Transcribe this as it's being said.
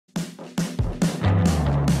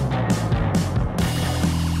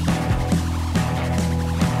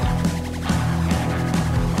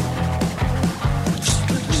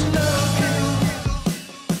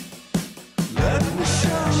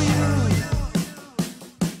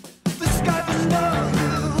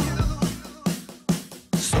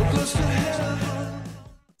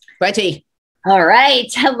Ready. All right.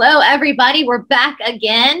 Hello, everybody. We're back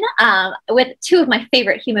again with two of my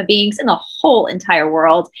favorite human beings in the whole entire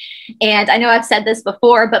world. And I know I've said this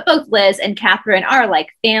before, but both Liz and Catherine are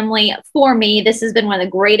like family for me. This has been one of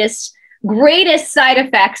the greatest side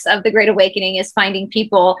effects of the Great Awakening is finding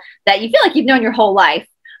people that you feel like you've known your whole life,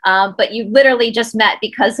 but you literally just met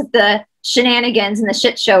because of the shenanigans and the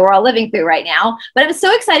shit show we're all living through right now. But I'm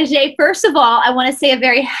so excited today. First of all, I want to say a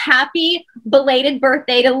very happy belated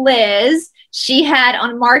birthday to Liz. She had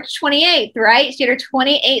on March 28th, right? She had her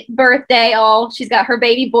 28th birthday. Oh, she's got her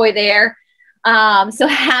baby boy there. So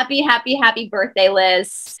happy birthday,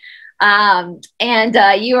 Liz. You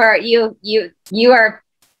are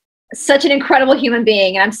such an incredible human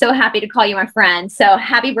being, and I'm so happy to call you my friend. So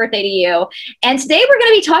happy birthday to you. And today we're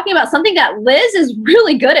going to be talking about something that Liz is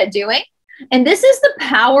really good at doing. And this is the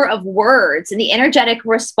power of words and the energetic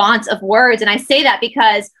response of words. And I say that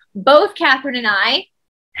because both Catherine and I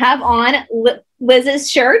have on Liz's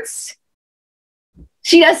shirts.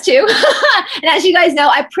 She does too. And as you guys know,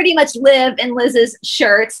 I pretty much live in Liz's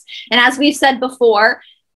shirts. And as we've said before,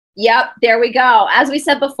 yep, there we go. As we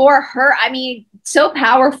said before, so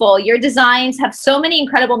powerful. Your designs have so many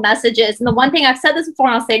incredible messages. And the one thing, I've said this before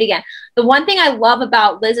and I'll say it again, the one thing I love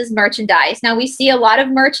about Liz's merchandise, now we see a lot of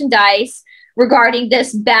merchandise regarding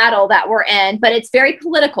this battle that we're in, but it's very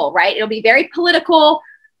political, right? It'll be very political,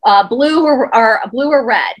 blue or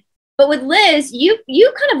red. But with Liz, you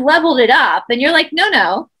kind of leveled it up and you're like,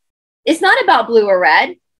 no, it's not about blue or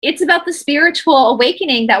red. It's about the spiritual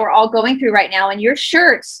awakening that we're all going through right now. And your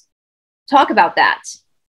shirts talk about that.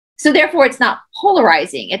 So therefore it's not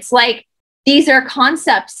polarizing. It's like, these are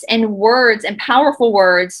concepts and words and powerful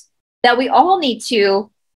words that we all need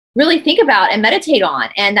to really think about and meditate on.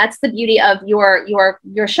 And that's the beauty of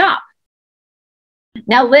your shop.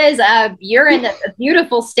 Now, Liz, you're in a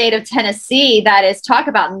beautiful state of Tennessee that is talk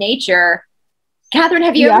about nature. Catherine,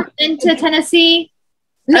 have you ever been to Tennessee?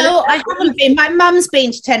 No, I haven't been. My mum's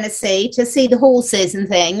been to Tennessee to see the horses and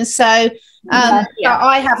things. So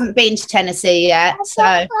I haven't been to Tennessee yet.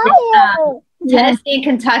 So Tennessee and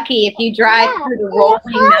Kentucky, if you drive through the rolling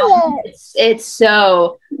mountains, it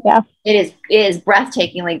is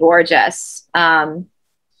breathtakingly gorgeous.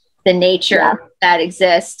 The nature that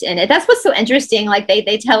exists in it. That's what's so interesting. Like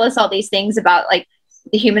they tell us all these things about like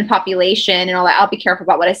the human population and all that. I'll be careful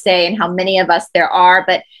about what I say and how many of us there are.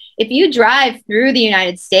 But if you drive through the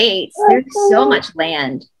United States, there's so much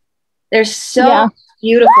land. There's so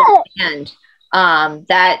beautiful land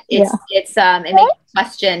that it makes you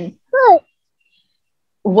question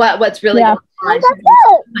what's really going on.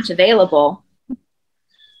 So much available.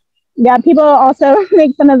 Yeah, people also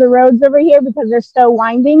make fun of the roads over here because they're so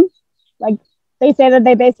winding. Like they say that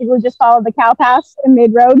they basically just followed the cow paths and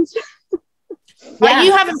made roads. Well,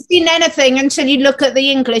 you haven't seen anything until you look at the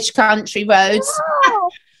English country roads.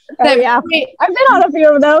 I've been on a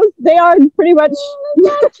few of those. They are pretty much,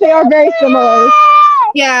 they are very similar.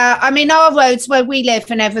 Yeah, I mean, our roads where we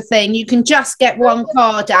live and everything, you can just get one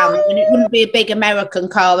car down and it wouldn't be a big American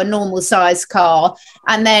car, a normal size car.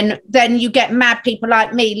 And then you get mad people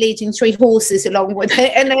like me leading 3 horses along with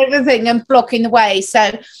it and everything and blocking the way.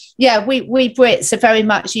 So, yeah, we Brits are very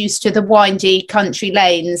much used to the windy country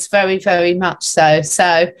lanes, very, very much so.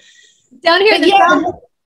 So down here in the south,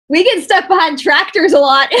 we get stuck behind tractors a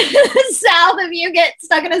lot. South, if you get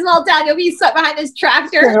stuck in a small town, you'll be stuck behind this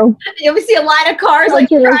tractor. You'll see a line of cars trying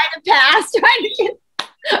to pass, trying to get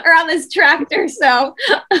around this tractor. So,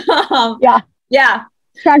 yeah.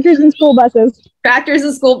 Tractors and school buses. Tractors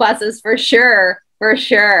and school buses, for sure.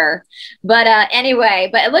 But anyway,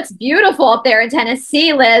 but it looks beautiful up there in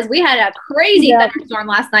Tennessee, Liz. We had a crazy thunderstorm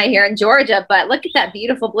last night here in Georgia, but look at that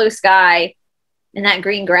beautiful blue sky. And that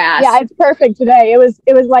green grass. Yeah, it's perfect today. It was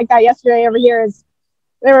like that yesterday over here.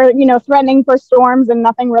 They were, threatening for storms and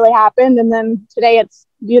nothing really happened. And then today it's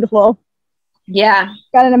beautiful. Yeah.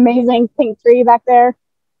 Got an amazing pink tree back there.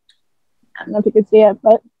 I don't know if you could see it,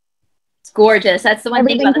 but it's gorgeous. That's the one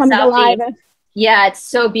thing about the Southeast. Yeah, it's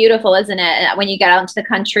so beautiful, isn't it? When you get out into the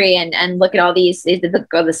country and look at all these,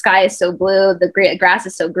 the sky is so blue, the grass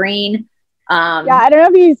is so green. I don't know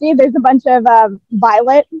if you see, there's a bunch of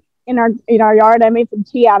violet in our yard. I made some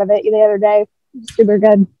tea out of it the other day. Super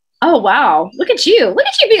good. Oh wow, look at you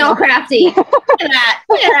being all crafty. Look at that.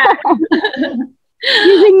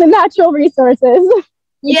 Using the natural resources.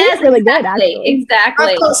 Yes, really exactly, good, actually. Exactly.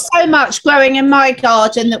 I've got so much growing in my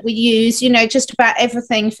garden that we use, you know, just about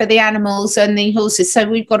everything for the animals and the horses. So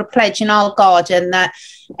we've got a pledge in our garden that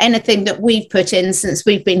anything that we've put in since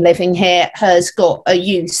we've been living here has got a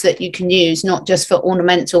use that you can use, not just for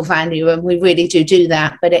ornamental value. And we really do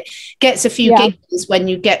that. But it gets a few giggles when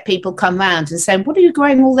you get people come round and say, what are you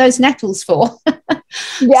growing all those nettles for?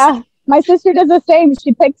 Yeah, my sister does the same.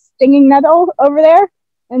 She picks stinging nettle over there.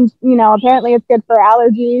 And, you know, apparently it's good for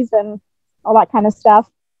allergies and all that kind of stuff.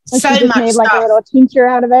 And So she just much made like stuff. a little tincture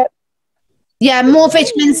out of it. Yeah, more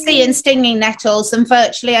vitamin C in stinging nettles than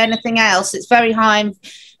virtually anything else. It's very high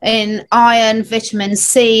in iron, vitamin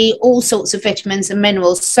C, all sorts of vitamins and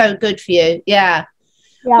minerals. So good for you. Yeah.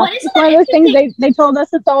 Yeah, well, it's one of those things they told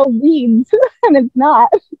us it's all weeds, and it's not.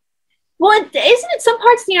 Well, isn't it some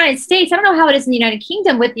parts of the United States? I don't know how it is in the United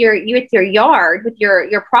Kingdom with your yard, with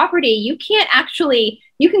your property. You can't actually,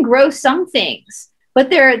 you can grow some things,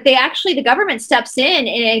 but the government steps in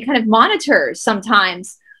and kind of monitors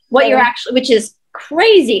sometimes what you're actually, which is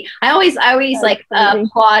crazy. I always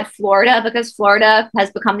applaud Florida, because Florida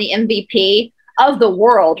has become the MVP of the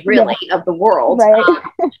world, really, of the world. Right.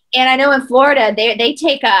 And I know in Florida, they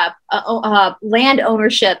take land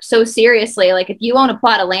ownership so seriously. Like if you own a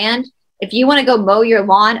plot of land, if you want to go mow your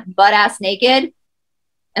lawn butt ass naked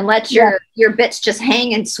and let your bits just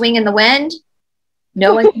hang and swing in the wind,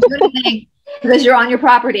 no one can do anything because you're on your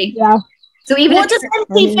property. Yeah. So even what does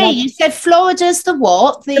MVP? You said Florida's the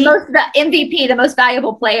what? The MVP, the most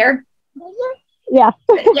valuable player. Yeah.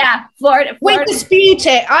 Yeah, Florida. We dispute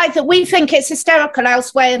it. We think it's hysterical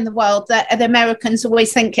elsewhere in the world that the Americans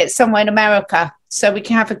always think it's somewhere in America. So we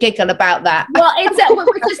can have a giggle about that. Well, it's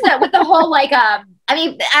just with the whole I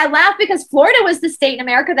mean, I laugh because Florida was the state in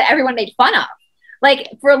America that everyone made fun of. Like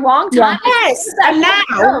for a long time. Yes. And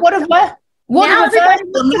now, what have now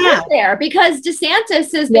there, because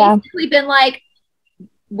DeSantis has basically been like,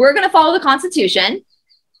 we're going to follow the Constitution.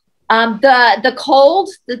 The cold,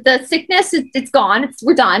 the sickness, it's gone.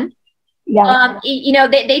 We're done. Yeah. You know,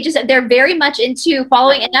 they're very much into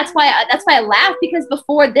following, and that's why I laugh, because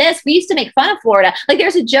before this, we used to make fun of Florida. Like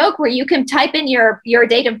there's a joke where you can type in your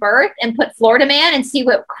date of birth and put Florida man and see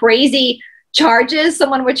what crazy charges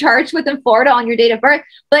someone would charge with in Florida on your date of birth.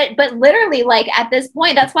 But literally, like at this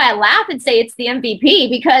point, that's why I laugh and say it's the MVP,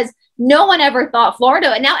 because no one ever thought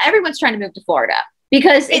Florida, and now everyone's trying to move to Florida.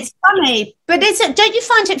 Because it's funny, but don't you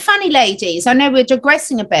find it funny, ladies? I know we're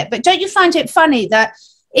digressing a bit, but don't you find it funny that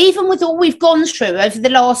even with all we've gone through over the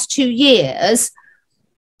last 2 years,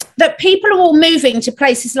 that people are all moving to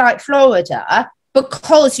places like Florida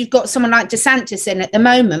because you've got someone like DeSantis in at the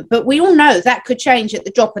moment, but we all know that could change at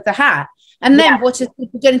the drop of the hat. And then what are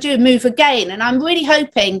people going to do? Move again. And I'm really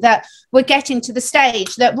hoping that we're getting to the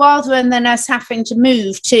stage that rather than us having to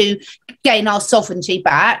move to gain our sovereignty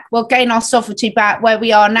back, we'll gain our sovereignty back where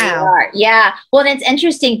we are now. Yeah. Well, and it's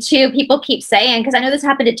interesting too. People keep saying, because I know this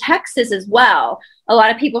happened in Texas as well. A lot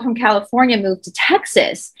of people from California moved to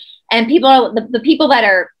Texas, and the people that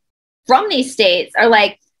are from these states are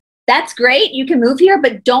like, that's great. You can move here,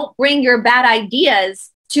 but don't bring your bad ideas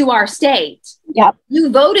to our state. Yeah. You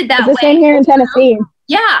voted that way. The same here in Tennessee.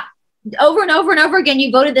 Yeah. Over and over and over again, you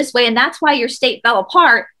voted this way, and that's why your state fell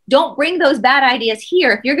apart. Don't bring those bad ideas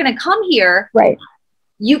here. If you're going to come here, right,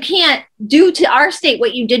 you can't do to our state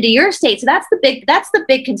what you did to your state. So that's the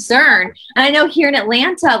big concern. And I know here in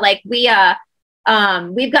Atlanta, like we've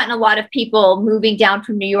gotten a lot of people moving down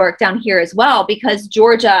from New York down here as well, because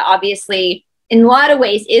Georgia, obviously, in a lot of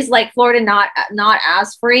ways, is like Florida, not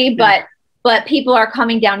as free, but people are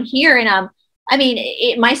coming down here. And I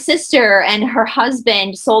mean, my sister and her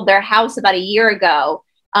husband sold their house about a year ago.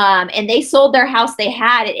 And they sold their house they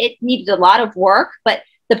had. It needed a lot of work, but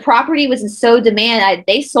the property was in so demand.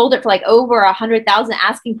 They sold it for like over $100,000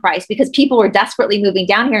 asking price, because people were desperately moving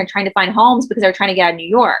down here and trying to find homes because they were trying to get out of New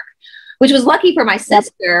York, which was lucky for my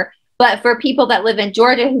sister. But for people that live in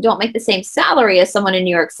Georgia who don't make the same salary as someone in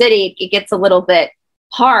New York City, it gets a little bit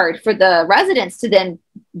hard for the residents to then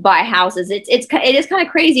buy houses. It is kind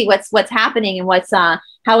of crazy what's happening and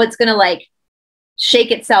how it's going to like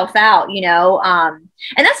shake itself out, you know. And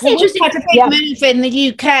that's interesting. We've had a big move in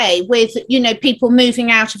the UK with, you know, people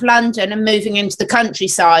moving out of London and moving into the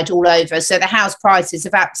countryside all over. So the house prices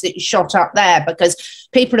have absolutely shot up there because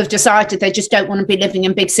people have decided they just don't want to be living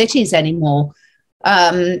in big cities anymore.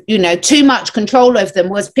 you know, too much control over them,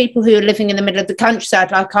 was people who are living in the middle of the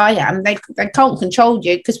countryside like I am. They can't control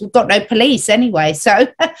you because we've got no police anyway. So,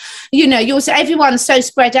 you know, everyone's so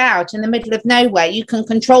spread out in the middle of nowhere. You can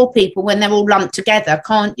control people when they're all lumped together,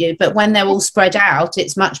 can't you? But when they're all spread out,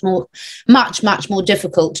 it's much more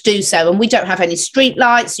difficult to do so. And we don't have any street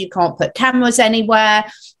lights. You can't put cameras anywhere.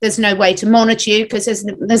 There's no way to monitor you because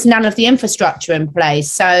there's none of the infrastructure in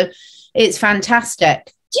place. So it's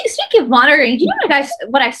fantastic. Speaking of monitoring, do you know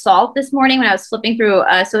what I saw this morning when I was flipping through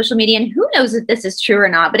social media? And who knows if this is true or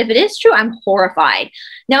not, but if it is true, I'm horrified.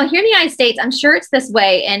 Now, here in the United States, I'm sure it's this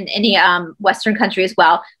way in any Western country as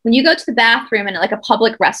well. When you go to the bathroom in like a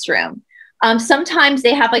public restroom, sometimes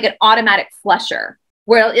they have like an automatic flusher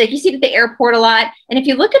where like you see it at the airport a lot. And if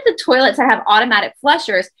you look at the toilets that have automatic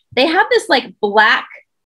flushers, they have this like black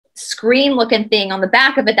screen looking thing on the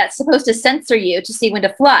back of it that's supposed to censor you to see when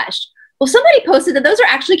to flush. Well, somebody posted that those are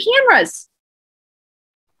actually cameras.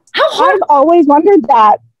 How hard? I've always wondered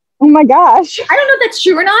that. Oh my gosh. I don't know if that's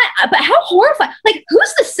true or not, but how horrifying. Like,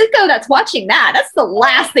 who's the sicko that's watching that? That's the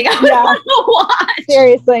last thing I would want to watch.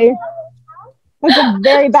 Seriously. That's a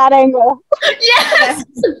very bad angle. Yes,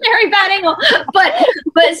 it's a very bad angle.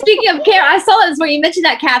 But speaking of camera, I saw this when you mentioned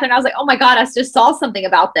that, Catherine. I was like, oh my God, I just saw something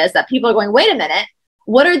about this that people are going, wait a minute.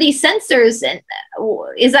 What are these sensors? And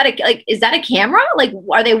is that a camera? Like,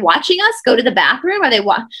 are they watching us go to the bathroom? Are they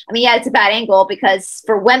I mean, yeah, it's a bad angle because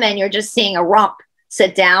for women, you're just seeing a rump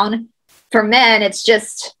sit down. For men, it's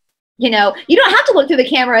just, you know, you don't have to look through the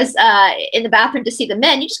cameras in the bathroom to see the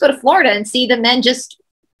men. You just go to Florida and see the men just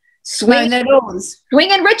swinging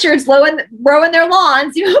Richards, rowing their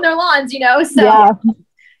lawns, you know. So. Yeah.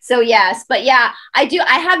 So yes, but yeah, I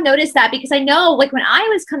have noticed that because I know, like, when I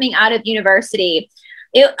was coming out of university,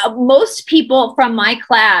 most people from my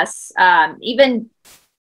class even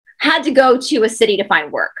had to go to a city to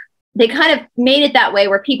find work. They kind of made it that way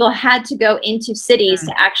where people had to go into cities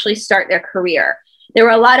to actually start their career. There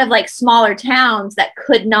were a lot of like smaller towns that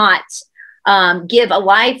could not give a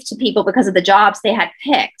life to people because of the jobs they had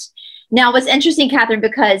picked. Now, what's interesting, Catherine,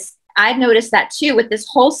 because I've noticed that too with this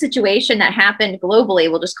whole situation that happened globally,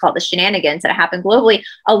 we'll just call it the shenanigans that happened globally.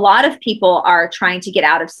 A lot of people are trying to get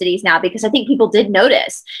out of cities now because I think people did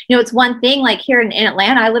notice, you know, it's one thing like here in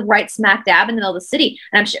Atlanta, I live right smack dab in the middle of the city.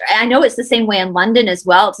 And I know it's the same way in London as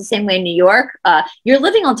well. It's the same way in New York. You're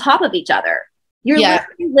living on top of each other. You're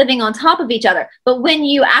living on top of each other. But when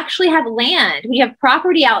you actually have land, when you have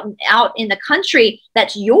property out in the country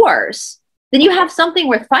that's yours, then you have something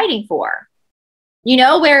worth fighting for. You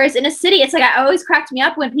know, whereas in a city, it's like, I always cracked me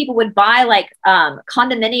up when people would buy like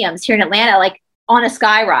condominiums here in Atlanta, like on a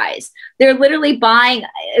sky rise. They're literally buying,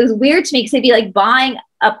 it was weird to me because they'd be like buying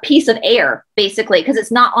a piece of air, basically, because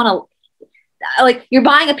it's not on like you're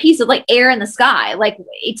buying a piece of like air in the sky. Like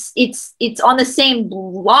it's on the same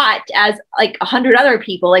lot as like 100 other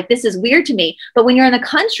people. Like, this is weird to me. But when you're in the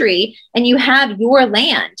country and you have your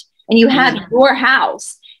land and you have your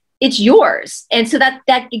house, it's yours. And so that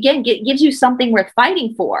again, gives you something worth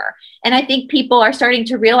fighting for. And I think people are starting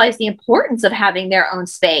to realize the importance of having their own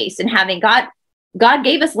space and having God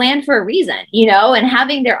gave us land for a reason, you know, and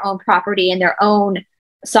having their own property and their own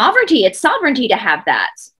sovereignty. It's sovereignty to have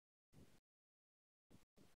that.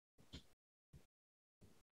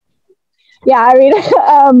 Yeah. I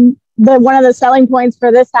mean, one of the selling points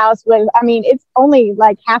for this house was, I mean, it's only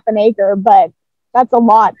like half an acre, but that's a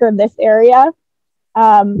lot for this area.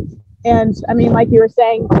 And I mean, like you were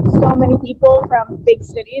saying, so many people from big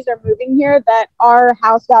cities are moving here that our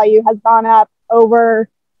house value has gone up over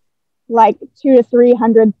like $200,000 to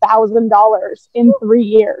 $300,000 in 3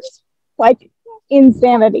 years, like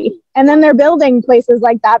insanity. And then they're building places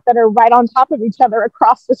like that are right on top of each other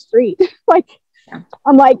across the street. Like,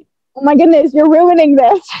 I'm like, oh my goodness, you're ruining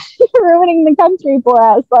this. You're ruining the country for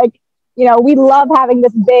us. Like, you know, we love having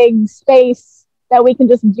this big space that we can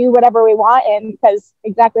just do whatever we want in, because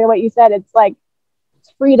exactly what you said, it's like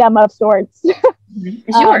freedom of sorts.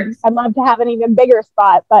 It's yours. I'd love to have an even bigger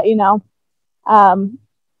spot, but you know,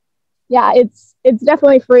 yeah, it's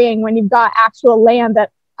definitely freeing when you've got actual land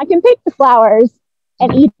that I can pick the flowers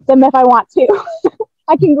and eat them if I want to.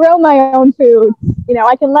 I can grow my own food. You know,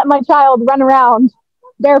 I can let my child run around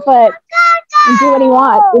barefoot and do what he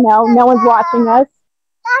wants. You know, no one's watching us.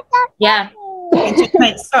 Yeah. It just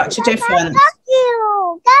makes such a difference.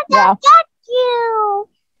 Yeah.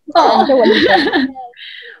 Oh.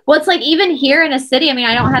 Well, it's like even here in a city, I mean,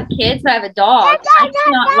 I don't have kids, but I have a dog. I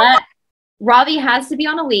cannot let Ravi has to be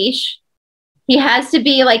on a leash. He has to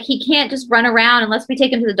be like, he can't just run around unless we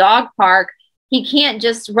take him to the dog park. He can't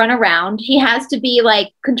just run around. He has to be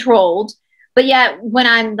like controlled. But yet when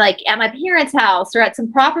I'm like at my parents' house or at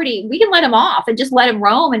some property, we can let him off and just let him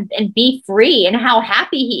roam and be free, and how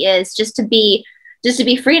happy he is just to be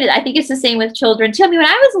free. And I think it's the same with children too. I mean, when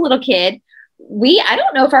I was a little kid, I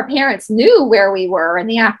don't know if our parents knew where we were in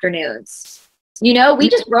the afternoons. You know, we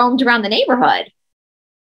just roamed around the neighborhood.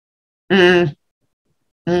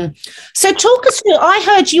 So talk us through, I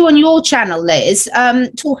heard you on your channel, Liz,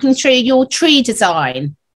 talking through your tree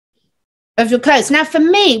design of your clothes. Now, for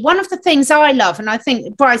me, one of the things I love, and I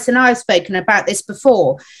think Bryce and I have spoken about this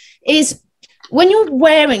before, is when you're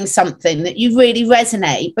wearing something that you really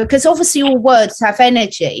resonate, because obviously all words have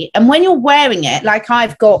energy. And when you're wearing it, like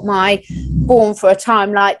I've got my Born for a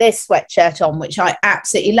Time Like This sweatshirt on, which I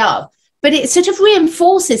absolutely love, but it sort of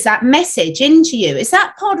reinforces that message into you. Is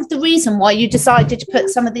that part of the reason why you decided to put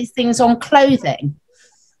some of these things on clothing?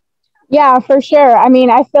 Yeah, for sure. I mean,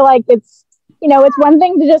 I feel like it's, you know, it's one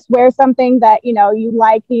thing to just wear something that, you know, you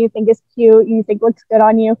like, and you think is cute, and you think looks good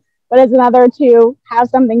on you. But it's another to have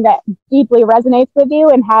something that deeply resonates with you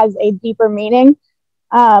and has a deeper meaning.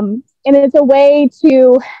 And it's a way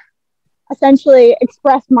to essentially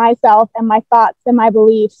express myself and my thoughts and my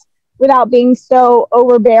beliefs without being so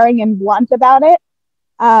overbearing and blunt about it.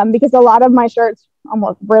 Because a lot of my shirts,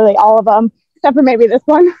 almost really all of them, except for maybe this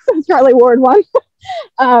one, the Charlie Ward one,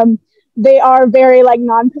 they are very like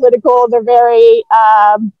non-political. They're very,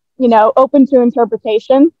 you know, open to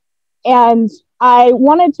interpretation. And I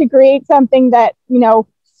wanted to create something that, you know,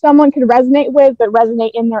 someone could resonate with, but resonate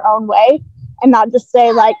in their own way, and not just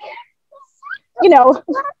say like, you know,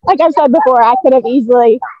 like I've said before, I could have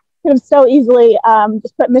so easily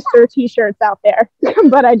just put Mr. T-shirts out there,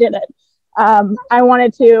 but I didn't. I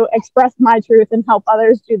wanted to express my truth and help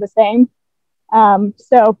others do the same.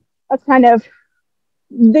 So that's kind of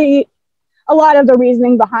a lot of the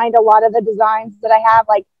reasoning behind a lot of the designs that I have,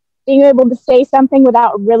 like being able to say something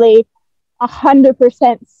without really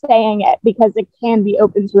 100% saying it, because it can be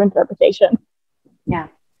open to interpretation. Yeah.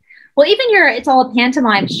 Well, even your It's All a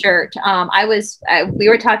Pantomime shirt. We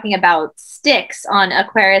were talking about Styx on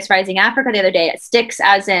Aquarius Rising Africa the other day. Styx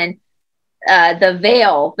as in the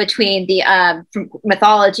veil between the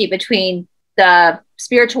mythology between the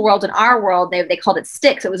spiritual world and our world. They called it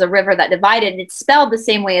Styx. It was a river that divided, and it's spelled the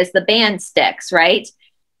same way as the band Styx, right?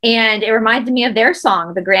 And it reminded me of their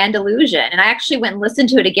song, The Grand Illusion. And I actually went and listened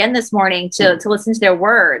to it again this morning to listen to their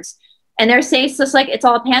words. And they're saying it's just like, it's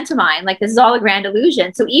all a pantomime. Like, this is all a grand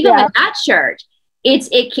illusion. So even with that shirt, it's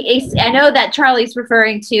I know that Charlie's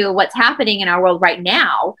referring to what's happening in our world right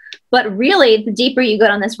now, but really the deeper you go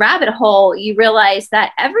down this rabbit hole, you realize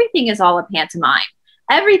that everything is all a pantomime.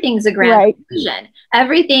 Everything's a grand illusion.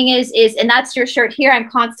 Everything is, and that's your shirt here.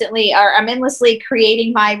 I'm endlessly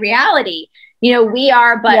creating my reality. You know, we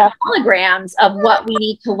are but holograms of what we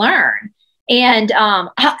need to learn. And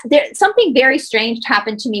something very strange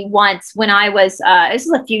happened to me once when I was, this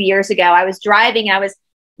was a few years ago. I was driving, and I was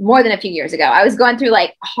more than a few years ago. I was going through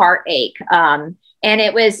like heartache. And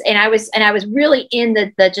I was really in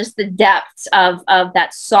the depths of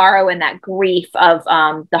that sorrow and that grief of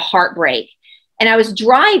the heartbreak. And I was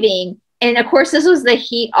driving, and of course, this was the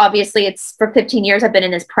heat. Obviously, it's for 15 years. I've been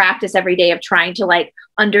in this practice every day of trying to like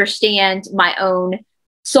understand my own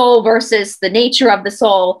soul versus the nature of the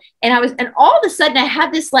soul. And all of a sudden I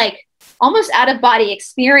had this like almost out of body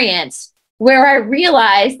experience where I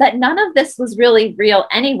realized that none of this was really real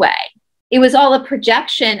anyway. It was all a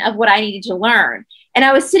projection of what I needed to learn. And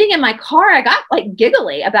I was sitting in my car. I got like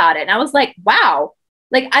giggly about it. And I was like, wow,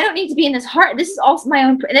 like I don't need to be in this heart. This is also my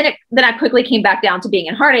own. And then I quickly came back down to being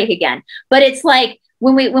in heartache again. But it's like,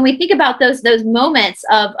 when we think about those moments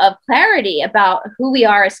of clarity about who we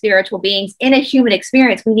are as spiritual beings in a human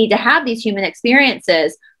experience, we need to have these human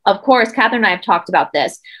experiences. Of course, Catherine and I have talked about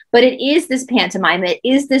this, but it is this pantomime. It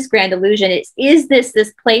is this grand illusion. It is this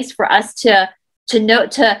place for us to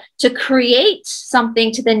create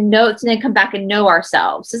something, to then know, to then come back and know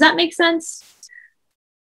ourselves. Does that make sense?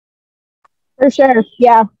 For sure.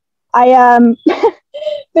 Yeah.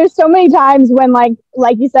 There's so many times when like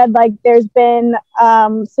you said, like there's been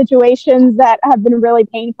situations that have been really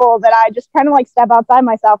painful that I just kind of like step outside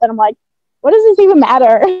myself, and I'm like, what does this even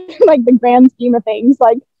matter? Like the grand scheme of things,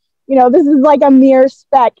 like, you know, this is like a mere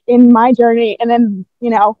speck in my journey, and then, you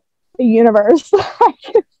know, the universe,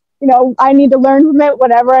 you know, I need to learn from it,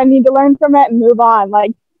 whatever I need to learn from it, and move on,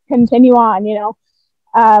 like continue on, you know.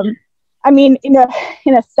 I mean, in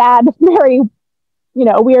a sad, very, you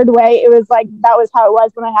know, weird way, it was like, that was how it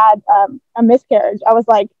was when I had a miscarriage. I was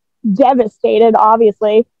like devastated,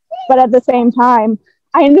 obviously, but at the same time,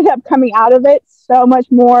 I ended up coming out of it so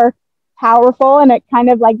much more powerful, and it kind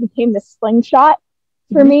of like became this slingshot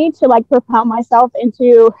for me to like propel myself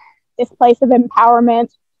into this place of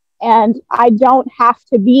empowerment. And I don't have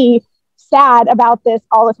to be sad about this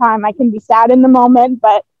all the time. I can be sad in the moment,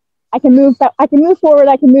 but I can move forward,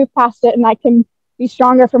 I can move past it, and I can be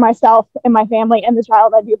stronger for myself and my family and the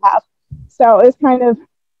child I do have. So it's kind of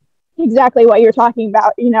exactly what you're talking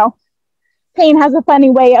about. You know, pain has a funny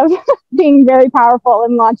way of being very powerful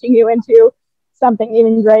and launching you into something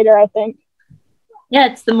even greater, I think.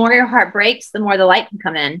 Yeah, it's the more your heart breaks, the more the light can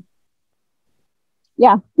come in.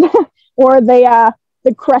 Yeah. Or the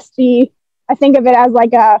crusty, I think of it as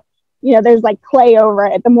like there's like clay over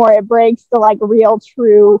it. The more it breaks, the like real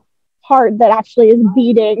true heart that actually is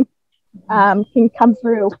beating can come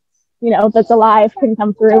through, that's alive, can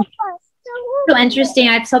come through. So interesting.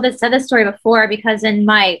 I've said this story before, because in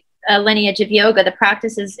my lineage of yoga, the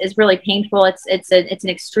practice is really painful. It's an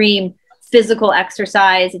extreme physical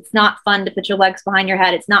exercise. It's not fun to put your legs behind your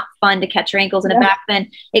head. It's not fun to catch your ankles in a back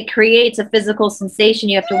bend. It creates a physical sensation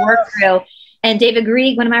you have to work through. And David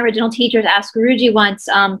Grieg, one of my original teachers, asked Guruji once,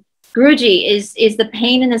 Guruji, is the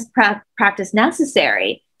pain in this practice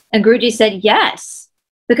necessary? And Guruji said, yes,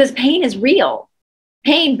 because pain is real.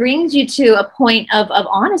 Pain brings you to a point of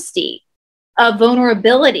honesty, of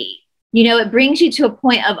vulnerability. It brings you to a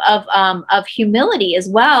point of humility as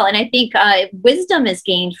well. And I think wisdom is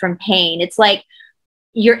gained from pain. It's like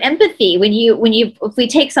your empathy if we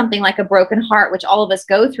take something like a broken heart, which all of us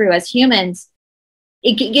go through as humans,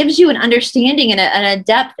 it gives you an understanding and an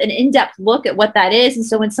in-depth look at what that is. And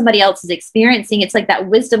so when somebody else is experiencing, it's like that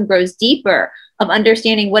wisdom grows deeper of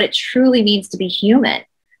understanding what it truly means to be human,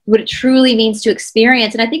 what it truly means to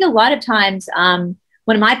experience. And I think a lot of times, one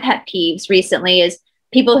of my pet peeves recently is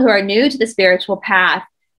people who are new to the spiritual path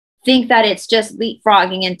think that it's just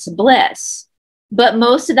leapfrogging into bliss. But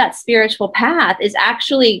most of that spiritual path is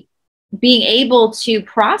actually being able to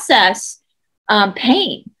process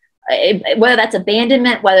pain, whether that's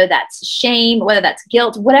abandonment, whether that's shame, whether that's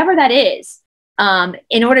guilt, whatever that is,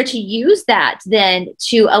 in order to use that then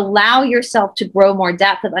to allow yourself to grow more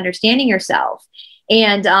depth of understanding yourself.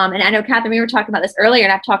 And I know, Catherine, we were talking about this earlier,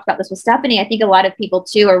 and I've talked about this with Stephanie. I think a lot of people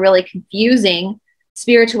too are really confusing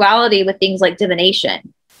spirituality with things like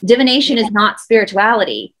divination. Divination is not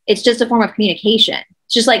spirituality. It's just a form of communication.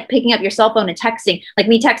 It's just like picking up your cell phone and texting, like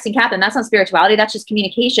me texting Catherine. That's not spirituality. That's just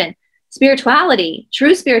communication. Spirituality,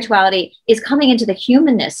 true spirituality, is coming into the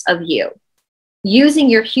humanness of you, using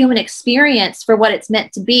your human experience for what it's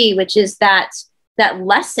meant to be, which is that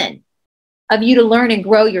lesson of you to learn and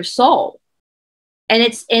grow your soul. And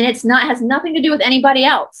it's not, has nothing to do with anybody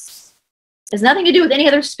else. It has nothing to do with any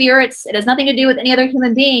other spirits. It has nothing to do with any other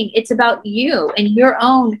human being. It's about you and your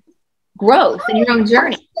own growth and your own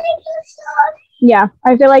journey. Yeah,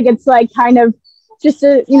 I feel like it's like kind of just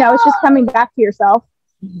it's just coming back to yourself,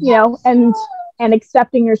 and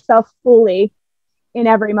accepting yourself fully in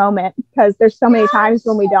every moment, because there's so many times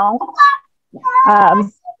when we don't.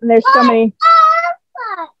 And there's so many.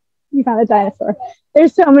 You found a dinosaur.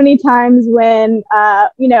 There's so many times when, a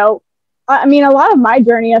lot of my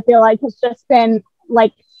journey, I feel like, has just been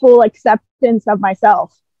like full acceptance of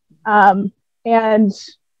myself. And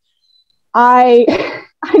I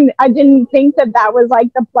didn't think that was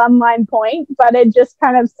like the plumb line point, but it just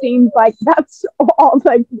kind of seems like that's all,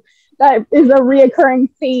 like that is a reoccurring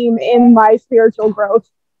theme in my spiritual growth.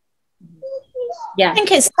 Yeah, I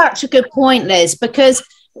think it's such a good point, Liz, because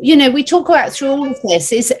we talk about through all of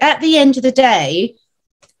this is at the end of the day,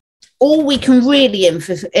 all we can really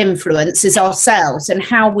influence is ourselves and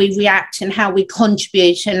how we react and how we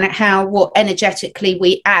contribute and what energetically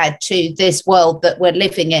we add to this world that we're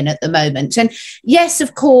living in at the moment. And yes,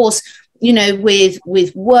 of course,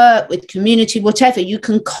 with work, with community, whatever, you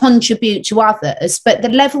can contribute to others, but the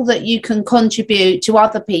level that you can contribute to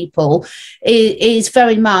other people is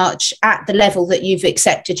very much at the level that you've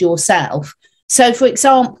accepted yourself. So, for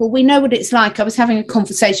example, we know what it's like. I was having a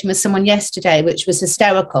conversation with someone yesterday, which was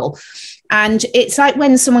hysterical. And it's like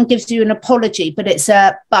when someone gives you an apology, but it's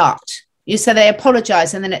a but. You say they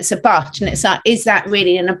apologize and then it's a but. And it's like, is that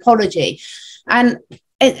really an apology? And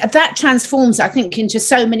that transforms, I think, into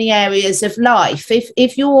so many areas of life.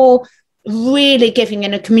 If you're really giving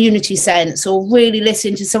in a community sense or really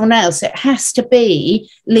listening to someone else, it has to be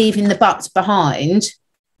leaving the buts behind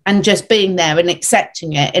and just being there and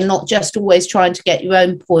accepting it and not just always trying to get your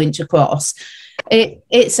own point across.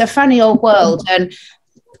 It's a funny old world, and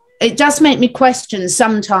it does make me question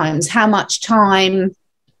sometimes how much time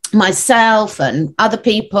myself and other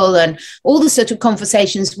people and all the sort of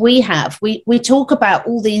conversations we have, we talk about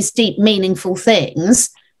all these deep, meaningful things,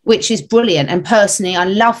 which is brilliant. And personally, I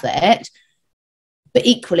love it. But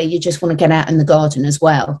equally, you just want to get out in the garden as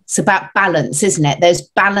well. It's about balance, isn't it? There's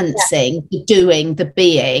balancing the doing, the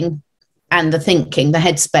being, and the thinking, the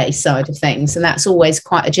headspace side of things. And that's always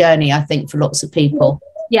quite a journey, I think, for lots of people.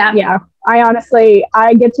 Yeah. Yeah.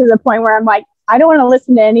 I get to the point where I'm like, I don't want to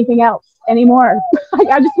listen to anything else anymore. Like,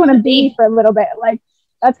 I just want to be for a little bit. Like,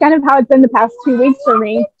 that's kind of how it's been the past 2 weeks for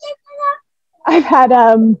me. I've had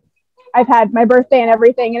my birthday and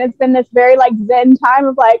everything, and it's been this very like Zen time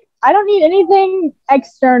of like, I don't need anything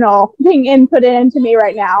external being inputted into me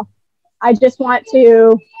right now. I just want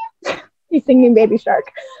to be singing Baby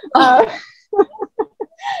Shark.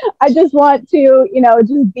 I just want to,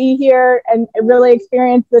 just be here and really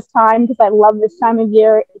experience this time, because I love this time of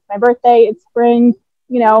year. It's my birthday, it's spring,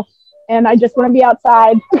 and I just want to be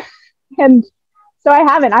outside. And so I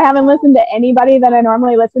haven't listened to anybody that I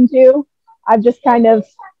normally listen to. I've just kind of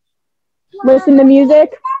listened to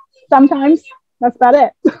music sometimes. That's about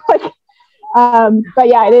it. But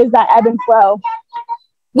yeah, it is that ebb and flow.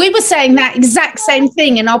 We were saying that exact same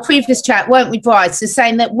thing in our previous chat, weren't we, Bryce? So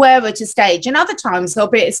saying that we're at a stage, and other times there'll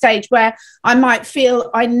be at a stage where I might feel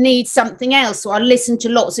I need something else, or I listen to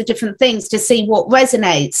lots of different things to see what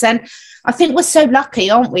resonates. And I think we're so lucky,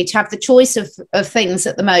 aren't we, to have the choice of things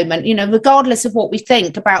at the moment, regardless of what we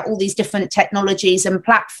think about all these different technologies and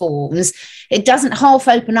platforms. It doesn't half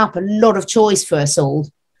open up a lot of choice for us all.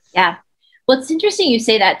 Yeah. Well, it's interesting you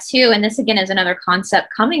say that too. And this, again, is another concept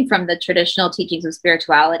coming from the traditional teachings of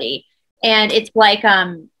spirituality. And it's like,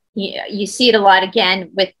 you see it a lot,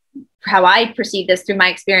 again, with how I perceive this through my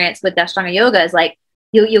experience with Ashtanga yoga, is like,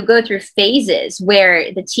 you'll go through phases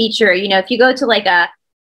where the teacher, if you go to like a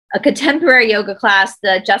contemporary yoga class,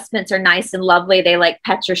 the adjustments are nice and lovely. They like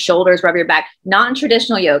pet your shoulders, rub your back. Not in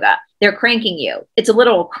traditional yoga. They're cranking you. It's a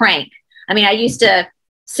literal crank. I mean, I used to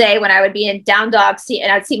say when I would be in down dog seat and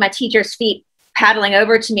I'd see my teacher's feet paddling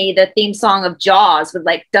over to me, the theme song of Jaws would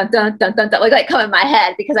like dun dun dun dun dun like come in my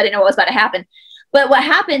head, because I didn't know what was about to happen. But what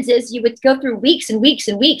happens is you would go through weeks and weeks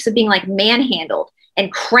and weeks of being like manhandled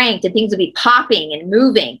and cranked, and things would be popping and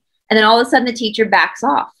moving, and then all of a sudden the teacher backs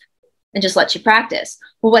off and just lets you practice.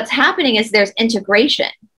 Well, what's happening is there's integration.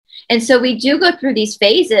 And so we do go through these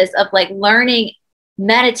phases of like learning,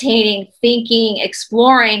 meditating, thinking,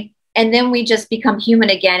 exploring, and then we just become human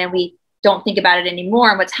again, and we don't think about it anymore.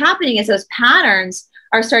 And what's happening is those patterns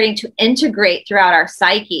are starting to integrate throughout our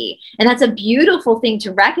psyche. And that's a beautiful thing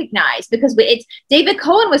to recognize, because it's David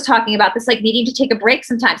Cohen was talking about this, like needing to take a break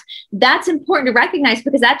sometimes. That's important to recognize,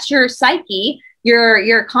 because that's your psyche,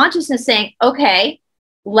 your consciousness saying, okay,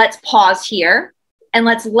 let's pause here and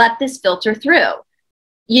let's let this filter through,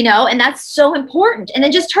 and that's so important. And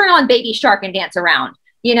then just turn on Baby Shark and dance around,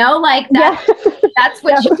 like that. Yeah. That's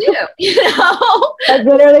what you do, That's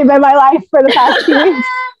literally been my life for the past 2 weeks.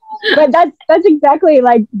 But that's exactly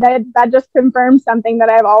like that. That just confirms something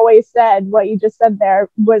that I've always said. What you just said there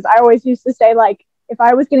was, I always used to say, like, if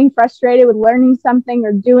I was getting frustrated with learning something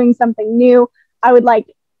or doing something new, I would like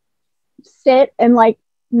sit and like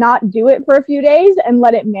not do it for a few days and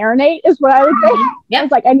let it marinate, is what I would say. Yep.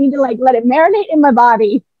 It's like, I need to like let it marinate in my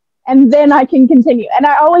body, and then I can continue. And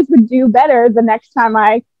I always would do better the next time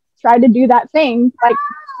I tried to do that thing, like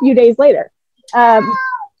a few days later.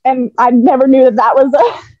 And I never knew that was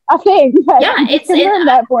a thing. But yeah, it's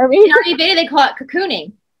that for me. In Ayurveda, they call it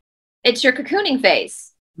cocooning. It's your cocooning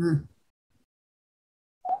phase. That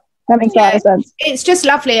makes a lot of sense. It's just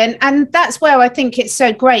lovely. And that's where I think it's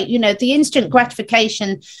so great. The instant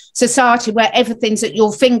gratification society, where everything's at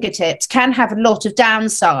your fingertips, can have a lot of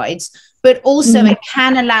downsides, but also it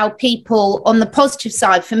can allow people, on the positive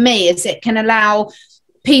side for me, is it can allow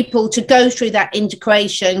people to go through that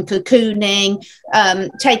integration, cocooning,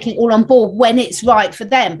 taking all on board when it's right for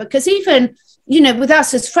them. Because even, with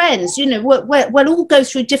us as friends, we'll all go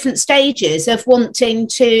through different stages of wanting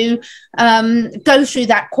to go through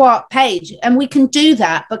that quiet page. And we can do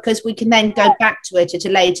that because we can then go back to it at a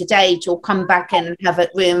later date, or come back in and have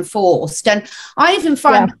it reinforced. And I even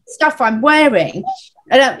find stuff I'm wearing,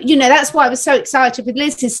 that's why I was so excited with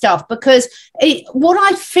Liz's stuff, because what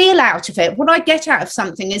I feel out of it, what I get out of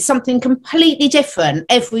something, is something completely different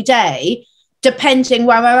every day, depending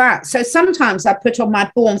where we're at. So sometimes I put on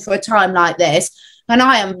my Born for a Time like this, and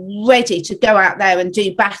I am ready to go out there and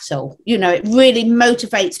do battle. It really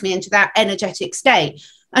motivates me into that energetic state.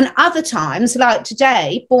 And other times, like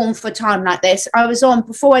today, Born for a Time like this, I was on,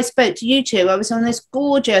 before I spoke to you two, I was on this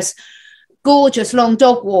gorgeous long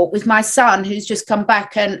dog walk with my son, who's just come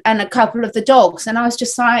back, and a couple of the dogs. And I was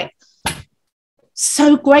just like,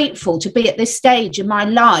 so grateful to be at this stage in my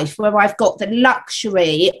life where I've got the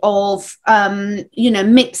luxury of,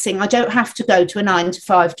 mixing. I don't have to go to a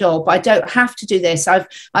 9-to-5 job. I don't have to do this.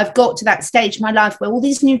 I've got to that stage in my life where all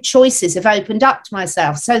these new choices have opened up to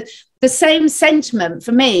myself. So the same sentiment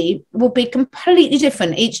for me will be completely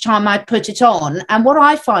different each time I put it on. And what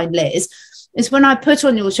I find, Liz, is when I put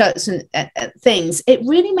on your shirts and things, it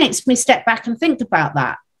really makes me step back and think about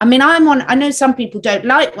that. I mean, I know some people don't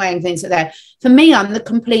like wearing things like that. For me, I'm the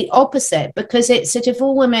complete opposite, because it sort of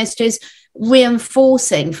almost is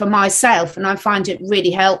reinforcing for myself, and I find it really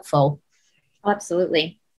helpful.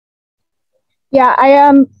 Absolutely. Yeah,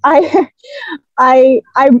 I'm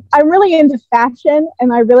really into fashion,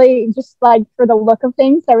 and I really just like, for the look of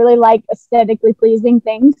things, I really like aesthetically pleasing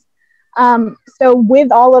things. So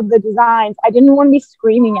with all of the designs, I didn't want to be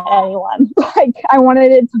screaming at anyone. Like, I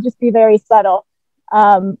wanted it to just be very subtle.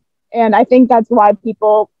 And I think that's why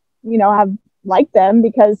people, have liked them,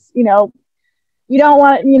 because, you don't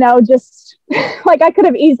want, just like, I could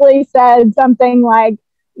have easily said something like,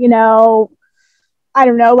 I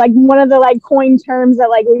don't know, like one of the like coined terms that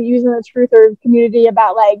like we use in the truther community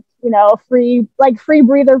about like, free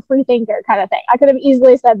breather, free thinker kind of thing. I could have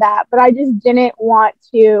easily said that, but I just didn't want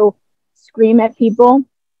to scream at people.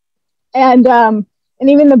 And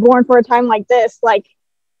even the Born for a Time Like This, like,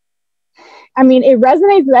 I mean, it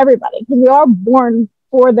resonates with everybody, because we are born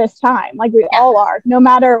for this time. Like, we all are, no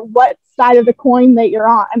matter what side of the coin that you're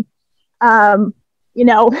on.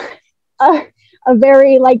 A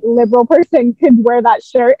very like liberal person could wear that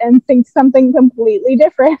shirt and think something completely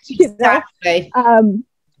different. Exactly.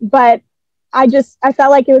 But I felt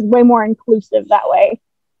like it was way more inclusive that way.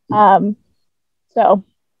 So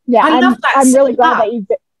yeah, I'm really glad that you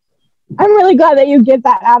did. I'm really glad that you get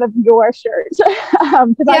that out of your shirt,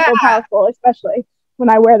 because I feel powerful, especially when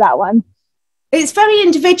I wear that one. It's very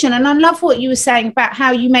individual, and I love what you were saying about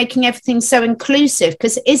how you're making everything so inclusive,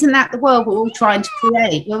 because isn't that the world we're all trying to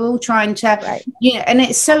create? We're all trying to, and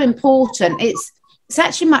it's so important. It's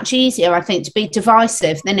actually much easier, I think, to be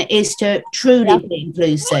divisive than it is to truly be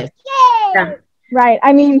inclusive. Yeah. Right.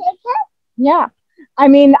 I mean,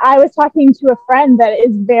 I was talking to a friend that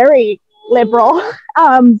is very liberal,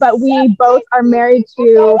 but we both are married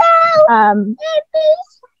to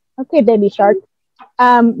okay, baby shark.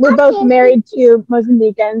 We're both married to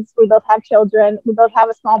Mozambicans. We both have children. We both have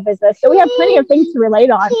a small business, so we have plenty of things to relate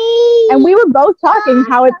on. And we were both talking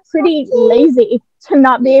how it's pretty lazy to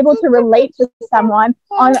not be able to relate to someone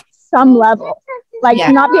on some level, like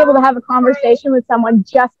to not be able to have a conversation with someone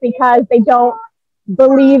just because they don't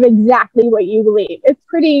believe exactly what you believe. It's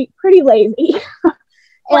pretty lazy.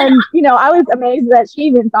 And, I was amazed that she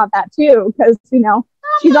even thought that too, because,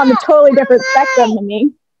 she's on a totally different spectrum than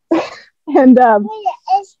me. And,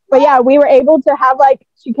 but yeah, we were able to have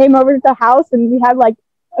she came over to the house and we had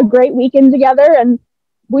a great weekend together, and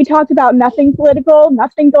we talked about nothing political,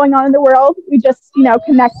 nothing going on in the world. We just,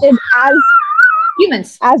 connected as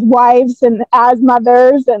humans, as wives and as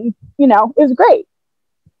mothers, and, it was great.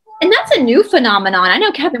 And that's a new phenomenon. I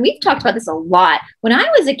know, Catherine, we've talked about this a lot. When I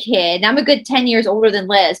was a kid, I'm a good 10 years older than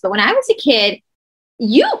Liz, but when I was a kid,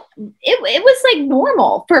 it was like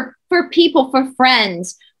normal for people, for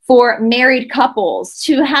friends, for married couples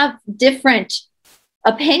to have different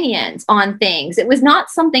opinions on things. It was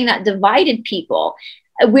not something that divided people.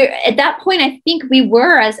 At that point, I think we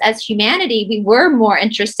were, as humanity, we were more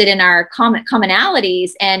interested in our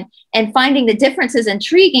commonalities and finding the differences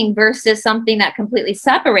intriguing versus something that completely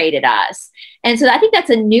separated us. And so I think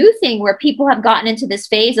that's a new thing where people have gotten into this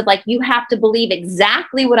phase of you have to believe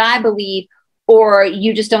exactly what I believe, or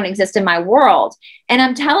you just don't exist in my world. And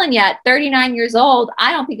I'm telling you, at 39 years old,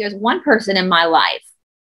 I don't think there's one person in my life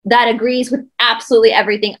that agrees with absolutely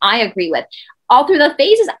everything I agree with. All through the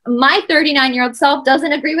phases, my 39-year-old self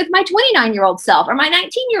doesn't agree with my 29-year-old self or my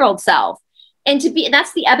 19-year-old self. And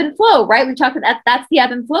that's the ebb and flow, right? We talked about that's the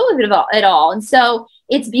ebb and flow of it all. And so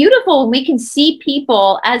it's beautiful when we can see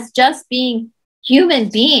people as just being human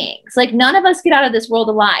beings. None of us get out of this world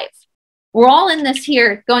alive. We're all in this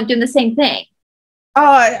here doing the same thing. Oh,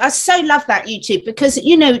 I so love that, YouTube, because,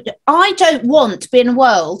 I don't want to be in a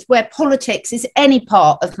world where politics is any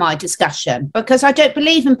part of my discussion, because I don't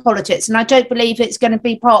believe in politics and I don't believe it's going to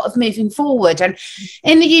be part of moving forward. And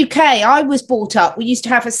in the UK, I was brought up, we used to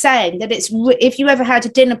have a saying that if you ever had a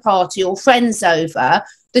dinner party or friends over,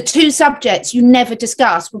 the two subjects you never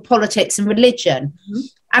discuss were politics and religion. Mm-hmm.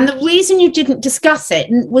 And the reason you didn't discuss it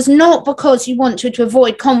was not because you wanted to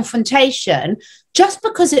avoid confrontation, just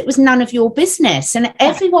because it was none of your business. And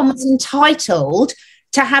everyone was entitled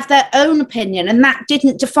to have their own opinion, and that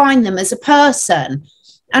didn't define them as a person.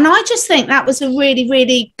 And I just think that was a really,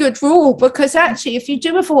 really good rule, because actually, if you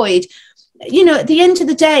do avoid, at the end of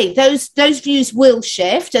the day, those views will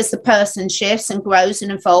shift as the person shifts and grows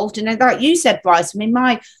and evolved. And like you said, Bryce, I mean,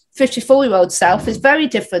 my 54-year-old self is very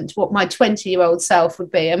different to what my 20-year-old self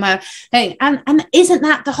would be. And isn't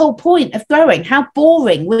that the whole point of growing? How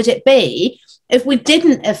boring would it be if we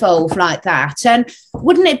didn't evolve like that? And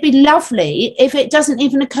wouldn't it be lovely if it doesn't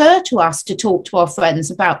even occur to us to talk to our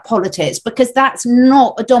friends about politics, because that's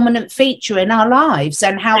not a dominant feature in our lives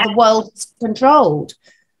and how the world is controlled?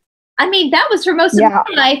 I mean, that was for most of my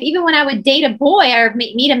life. Even when I would date a boy or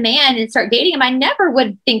meet a man and start dating him, I never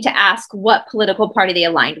would think to ask what political party they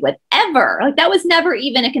aligned with, ever. Like, that was never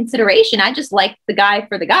even a consideration. I just liked the guy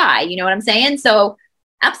for the guy. You know what I'm saying? So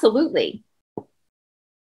absolutely.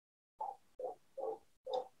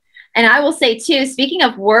 And I will say too, speaking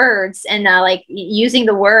of words and like using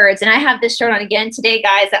the words, and I have this shirt on again today,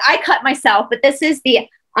 guys, that I cut myself, but this is the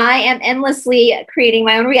I am endlessly creating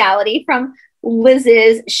my own reality from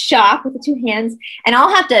Liz's shop with the two hands. And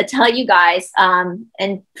I'll have to tell you guys,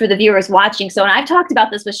 and for the viewers watching, so, and I've talked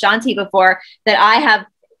about this with Shanti before, that I have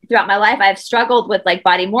throughout my life, I've struggled with like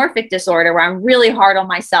body morphic disorder, where I'm really hard on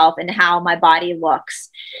myself and how my body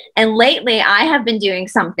looks. And lately I have been doing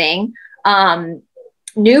something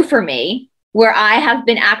new for me, where I have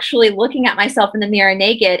been actually looking at myself in the mirror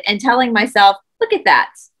naked and telling myself, look at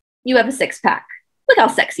that, you have a six-pack, look how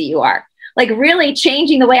sexy you are. Like, really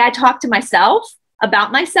changing the way I talk to myself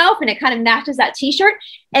about myself, and it kind of matches that t-shirt,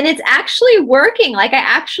 and it's actually working. Like, I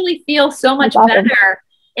actually feel so much better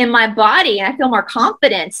in my body, and I feel more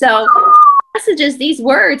confident. So messages, these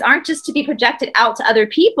words aren't just to be projected out to other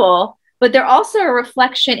people, but they're also a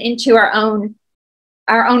reflection into our own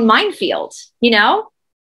mind field, you know?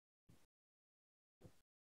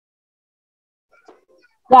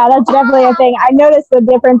 Yeah, that's definitely a thing. I notice the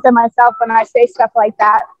difference in myself when I say stuff like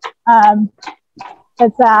that.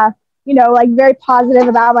 It's, you know, like very positive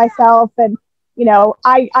about myself. And, you know,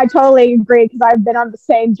 I totally agree, because I've been on the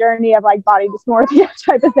same journey of like body dysmorphia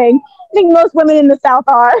type of thing. I think most women in the South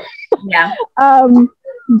are. Yeah.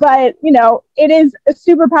 But, you know, it is a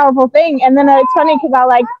super powerful thing. And then it's funny because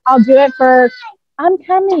I'll do it for, I'm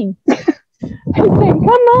coming. I say, come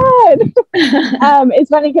on. It's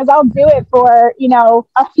funny because I'll do it for, you know,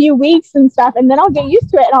 a few weeks and stuff, and then I'll get used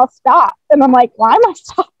to it and I'll stop. And I'm like, why am I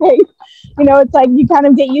stopping? You know, it's like you kind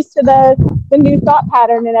of get used to the new thought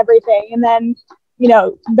pattern and everything. And then, you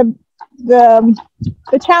know, the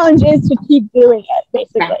challenge is to keep doing it,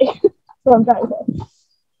 basically. That's what I'm trying to say.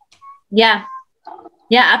 Yeah.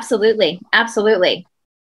 Yeah, absolutely. Absolutely.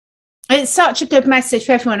 It's such a good message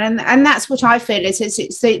for everyone, and that's what I feel is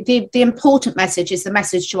it's the important message is the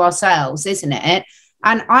message to ourselves, isn't it?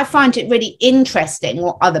 And I find it really interesting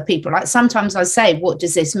what other people like. Sometimes I say, what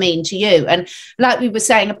does this mean to you? And like we were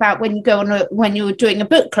saying about when you go on when you're doing a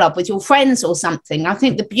book club with your friends or something, I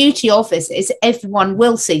think the beauty of this is everyone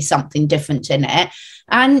will see something different in it.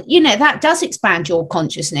 And, you know, that does expand your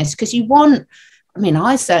consciousness, because you want, I mean,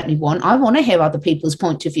 I certainly I want to hear other people's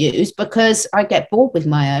point of views, because I get bored with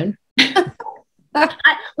my own.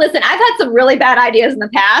 Listen, I've had some really bad ideas in the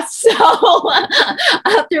past.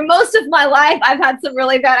 So through most of my life, I've had some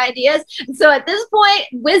really bad ideas. So at this point,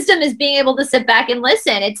 wisdom is being able to sit back and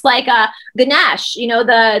listen. It's like Ganesh, you know,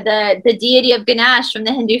 the deity of Ganesh from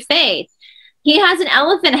the Hindu faith. He has an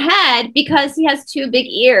elephant head because he has two big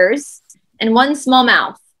ears and one small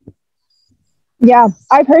mouth. Yeah,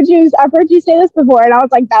 I've heard you say this before, and I was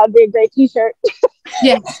like, that would be a great t-shirt.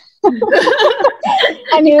 Yes.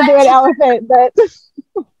 I need to do an elephant, but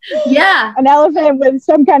yeah, an elephant with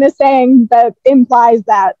some kind of saying that implies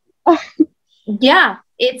that. Yeah,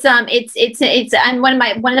 it's and one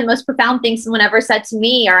of the most profound things someone ever said to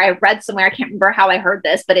me, or I read somewhere, I can't remember how I heard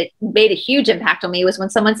this, but it made a huge impact on me, was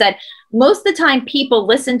when someone said, most of the time people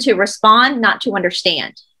listen to respond, not to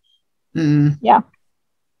understand. Yeah.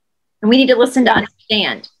 And we need to listen to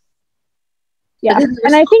understand. Yeah.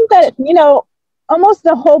 And I think that, you know, almost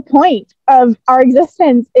the whole point of our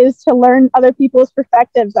existence is to learn other people's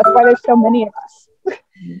perspectives. That's why there's so many of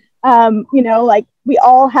us. You know, like, we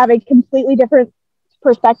all have a completely different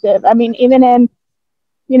perspective. I mean, even in,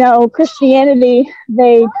 you know, Christianity,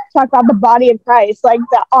 they talk about the body of Christ. Like,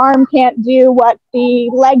 the arm can't do what the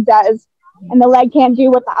leg does, and the leg can't do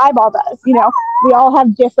what the eyeball does. You know, we all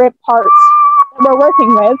have different parts that we're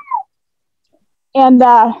working with. And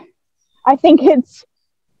I think it's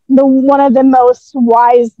one of the most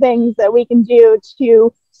wise things that we can do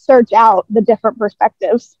to search out the different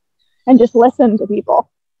perspectives and just listen to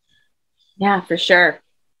people. Yeah, for sure.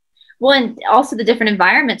 Well, and also the different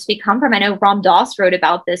environments we come from. I know Ram Dass wrote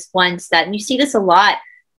about this once, that, and you see this a lot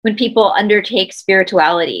when people undertake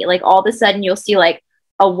spirituality. Like, all of a sudden you'll see like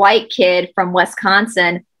a white kid from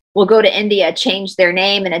Wisconsin will go to India, change their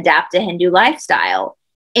name and adapt a Hindu lifestyle.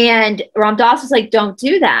 And Ram Dass was like, don't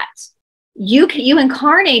do that. you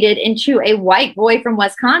incarnated into a white boy from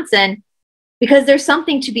Wisconsin because there's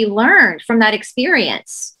something to be learned from that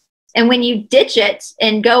experience. And when you ditch it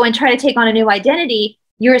and go and try to take on a new identity,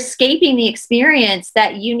 you're escaping the experience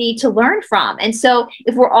that you need to learn from. And so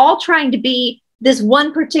if we're all trying to be this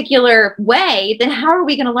one particular way, then how are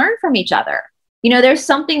we going to learn from each other? You know, there's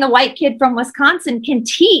something the white kid from Wisconsin can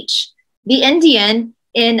teach the Indian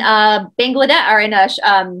in Bangladesh, or in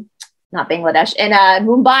not Bangladesh, in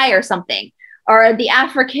Mumbai or something, or the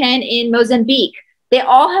African in Mozambique. They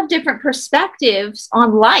all have different perspectives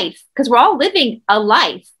on life because we're all living a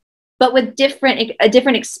life, but with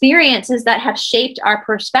different experiences that have shaped our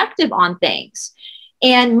perspective on things.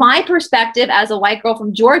 And my perspective as a white girl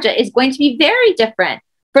from Georgia is going to be very different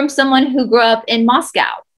from someone who grew up in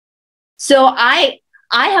Moscow. So I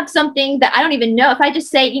have something that I don't even know. If I just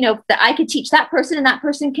say, you know, that I could teach that person and that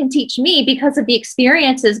person can teach me because of the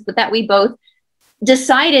experiences that we both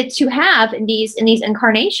decided to have in these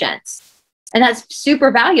incarnations. And that's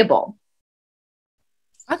super valuable.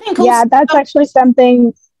 I think yeah, that's actually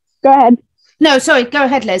something. Go ahead. No, sorry. Go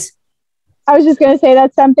ahead, Liz. I was just going to say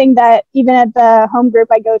that's something that even at the home group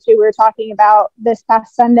I go to, we were talking about this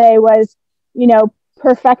past Sunday was, you know,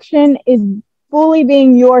 perfection is fully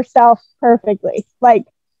being yourself perfectly. Like,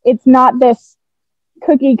 it's not this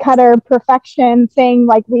cookie cutter perfection thing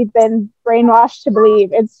like we've been brainwashed to believe.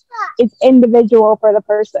 It's individual for the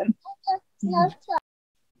person.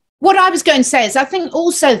 What I was going to say is I think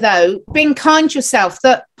also, though, being kind to yourself,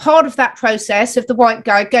 that part of that process of the white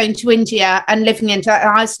guy going to India and living into that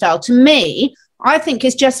lifestyle, to me, I think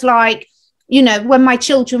is just like, you know, when my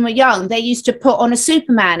children were young, they used to put on a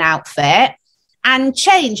Superman outfit and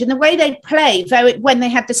change. And the way they play when they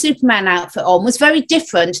had the Superman outfit on was very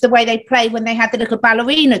different to the way they play when they had the little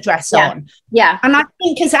ballerina dress on. Yeah. And I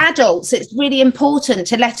think as adults, it's really important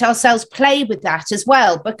to let ourselves play with that as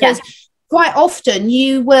well, because quite often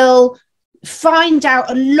you will find out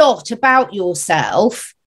a lot about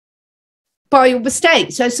yourself by your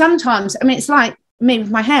mistakes. So sometimes, I mean, it's like me with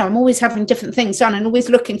my hair. I'm always having different things done and always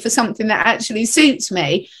looking for something that actually suits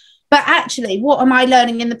me. But actually, what am I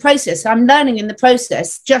learning in the process? I'm learning in the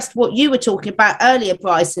process just what you were talking about earlier,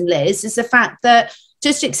 Bryce and Liz, is the fact that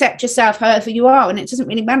just accept yourself however you are, and it doesn't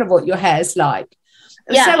really matter what your hair's like.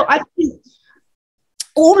 Yeah. So I think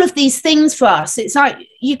all of these things for us, it's like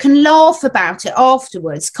you can laugh about it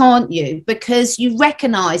afterwards, can't you? Because you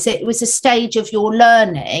recognize it was a stage of your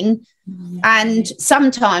learning. And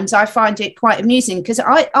sometimes I find it quite amusing because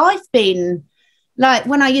I've been like,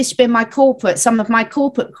 when I used to be in some of my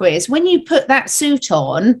corporate careers, when you put that suit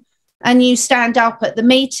on and you stand up at the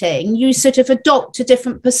meeting, you sort of adopt a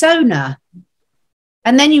different persona.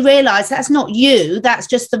 And then you realize that's not you, that's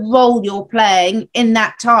just the role you're playing in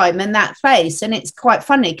that time and that place. And it's quite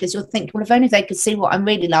funny because you'll think, well, if only they could see what I'm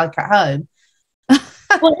really like at home.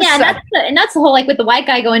 Well, yeah, so, and that's the whole, like with the white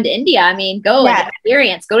guy going to India. I mean, go and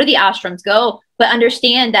experience, go to the ashrams, go, but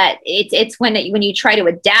understand that it's when you try to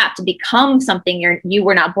adapt to become something you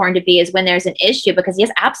were not born to be is when there's an issue. Because yes,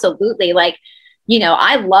 absolutely, like, you know,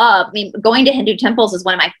 going to Hindu temples is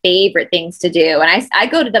one of my favorite things to do. And I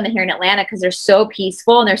go to them here in Atlanta because they're so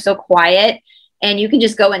peaceful and they're so quiet, and you can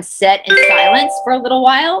just go and sit in silence for a little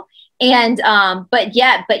while. And, but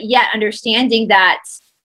yet understanding that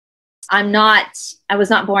I was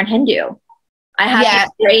not born Hindu. I have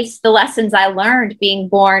to embrace the lessons I learned being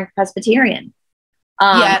born Presbyterian,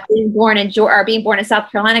 being born in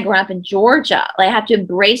South Carolina, growing up in Georgia. Like, I have to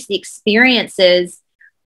embrace the experiences.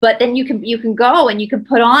 But then you can go and you can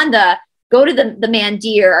go to the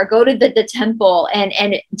mandir or go to the temple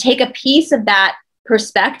and take a piece of that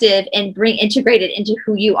perspective and integrate it into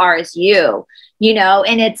who you are as you know.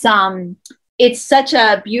 And it's such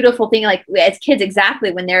a beautiful thing. Like as kids,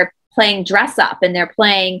 exactly, when they're playing dress up and they're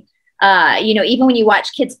playing, even when you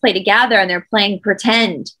watch kids play together and they're playing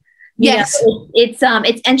pretend. Yes,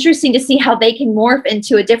 it's interesting to see how they can morph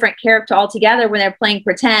into a different character altogether when they're playing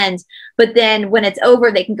pretend, but then when it's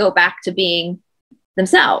over, they can go back to being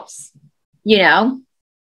themselves. You know,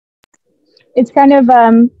 it's kind of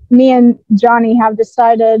me and Johnny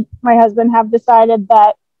my husband have decided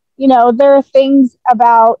that, you know, there are things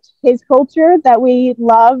about his culture that we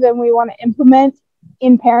love and we want to implement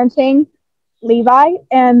in parenting Levi,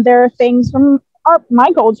 and there are things from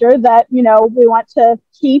my culture that, you know, we want to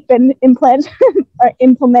keep and implement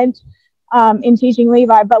in teaching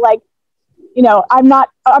Levi. But like, you know, I'm not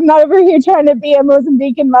over here trying to be a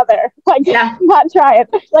Mozambican mother. Like, not trying.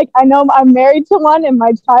 Like, I know I'm married to one and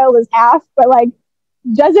my child is half, but like,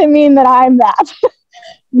 doesn't mean that I'm that.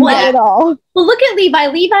 Not at all. Well, look at Levi.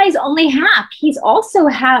 Levi's only half. He's also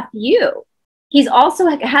half you. He's also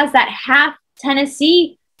has that half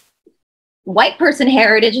Tennessee white person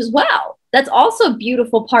heritage as well. That's also a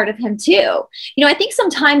beautiful part of him too. You know, I think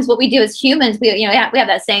sometimes what we do as humans, we have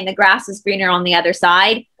that saying, the grass is greener on the other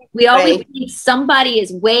side. We always think somebody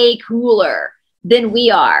is way cooler than we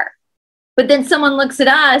are. But then someone looks at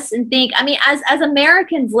us and think, I mean, as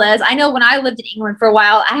Americans, Liz, I know when I lived in England for a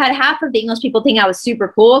while, I had half of the English people think I was super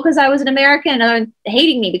cool because I was an American, and others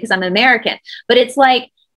hating me because I'm an American. But it's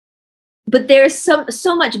like, but there's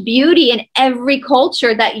so much beauty in every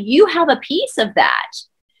culture that you have a piece of that.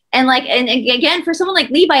 And like, and again, for someone like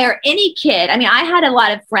Levi or any kid, I mean, I had a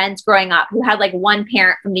lot of friends growing up who had like one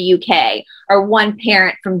parent from the UK or one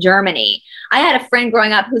parent from Germany. I had a friend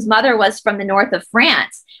growing up whose mother was from the north of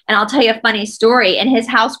France. And I'll tell you a funny story. In his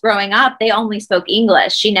house growing up, they only spoke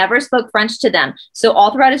English. She never spoke French to them. So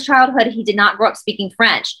all throughout his childhood, he did not grow up speaking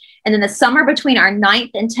French. And then the summer between our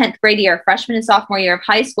 9th and 10th grade year, freshman and sophomore year of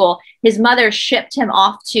high school, his mother shipped him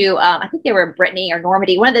off to, I think they were in Brittany or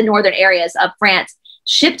Normandy, one of the northern areas of France,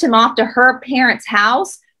 shipped him off to her parents'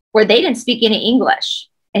 house where they didn't speak any English.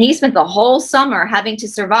 And he spent the whole summer having to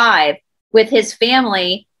survive with his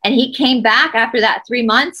family. And he came back after that 3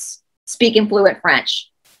 months speaking fluent French.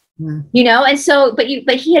 You know, and so, but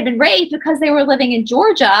he had been raised because they were living in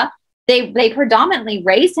Georgia. They predominantly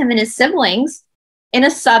raised him and his siblings in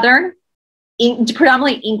a Southern,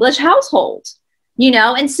 predominantly English household, you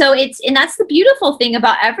know? And so and that's the beautiful thing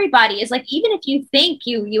about everybody is like, even if you think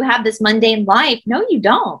you have this mundane life, no, you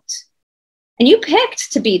don't. And you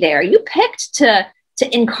picked to be there. You picked to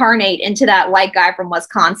incarnate into that white guy from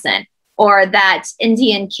Wisconsin or that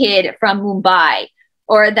Indian kid from Mumbai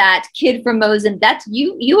or that kid from Mozambique. That's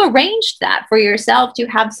you arranged that for yourself to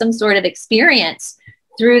have some sort of experience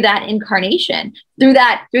through that incarnation, through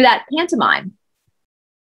that pantomime.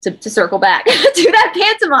 To circle back to that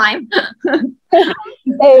pantomime.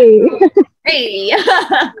 Hey.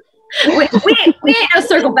 we ain't no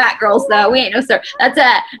circle back girls though. We ain't no circle. That's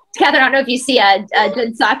Catherine. I don't know if you see Jen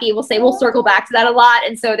Psaki will say we'll circle back to that a lot.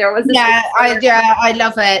 And so there was this I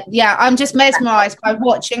love it. Yeah, I'm just mesmerized by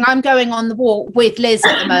watching. I'm going on the walk with Liz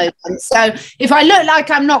at the moment. So if I look like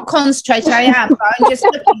I'm not concentrating, I am. But I'm just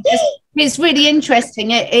looking. It's really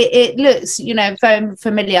interesting. It looks, you know, very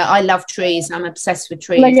familiar. I love trees. I'm obsessed with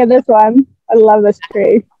trees. Look at this one. I love this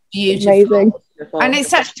tree. Beautiful. Amazing. And it's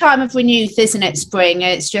such a time of renewal, isn't it? Spring.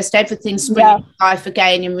 It's just everything springing to life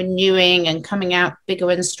again and renewing and coming out bigger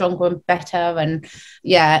and stronger and better. And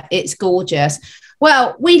yeah, it's gorgeous.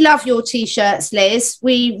 Well, we love your T-shirts, Liz.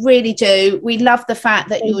 We really do. We love the fact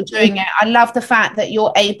that you're doing it. I love the fact that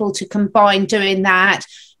you're able to combine doing that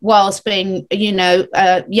whilst being, you know,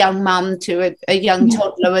 a young mum to a young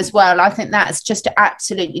toddler as well. I think that's just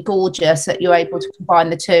absolutely gorgeous that you're able to combine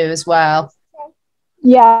the two as well.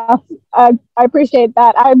 Yeah, I appreciate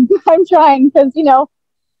that. I'm trying because, you know,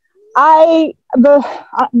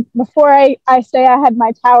 before I say I had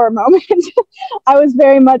my tower moment, I was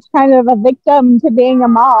very much kind of a victim to being a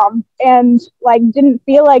mom and like didn't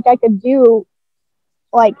feel like I could do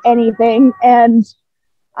like anything. And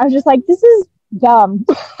I was just like, this is dumb.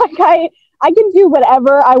 Like I can do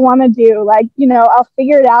whatever I want to do. Like, you know, I'll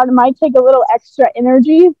figure it out. It might take a little extra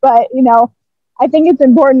energy, but, you know, I think it's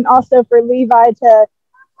important also for Levi to,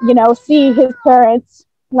 you know, see his parents,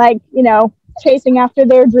 like, you know, chasing after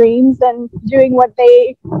their dreams and doing what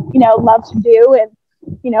they, you know, love to do. And,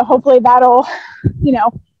 you know, hopefully that'll, you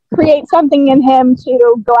know, create something in him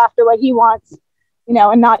to go after what he wants, you know,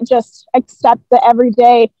 and not just accept the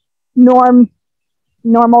everyday normal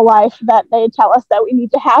life that they tell us that we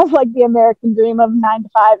need to have, like the American dream of 9 to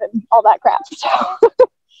 5 and all that crap. So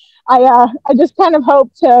I just kind of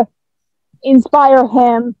hope to inspire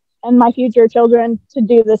him and my future children to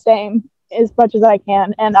do the same as much as I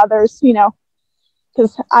can, and others, you know,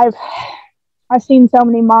 because I've seen so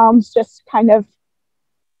many moms just kind of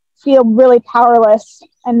feel really powerless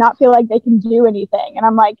and not feel like they can do anything. And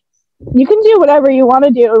I'm like, you can do whatever you want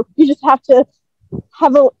to do. You just have to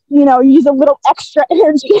have use a little extra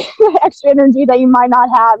energy that you might not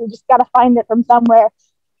have. You just got to find it from somewhere.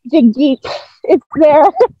 Dig deep. It's there,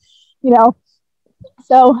 you know.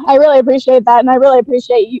 So I really appreciate that. And I really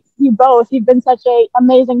appreciate you both. You've been such an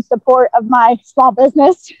amazing support of my small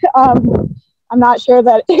business. I'm not sure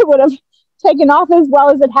that it would have taken off as well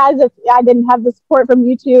as it has if I didn't have the support from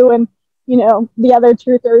you two and, you know, the other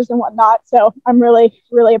truthers and whatnot. So I'm really,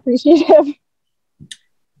 really appreciative.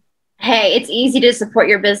 Hey, it's easy to support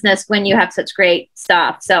your business when you have such great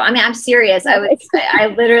stuff. So, I mean, I'm serious. I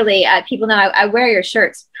literally, people know I wear your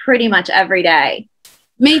shirts pretty much every day.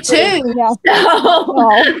 Me too. Yeah. So,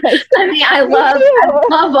 I mean, I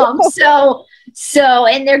love them. So,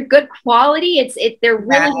 and they're good quality. They're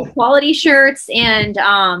really good quality shirts. And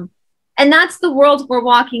And that's the world we're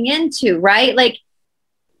walking into, right? Like,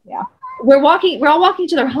 yeah, we're all walking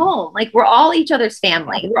each other home. Like, we're all each other's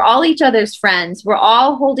family. We're all each other's friends. We're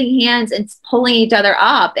all holding hands and pulling each other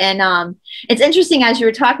up. And it's interesting, as you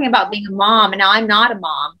were talking about being a mom, and now I'm not a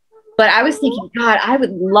mom, but I was thinking, God, I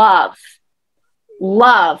would love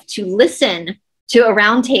to listen to a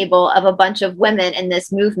round table of a bunch of women in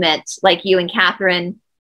this movement, like you and Catherine,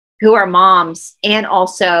 who are moms and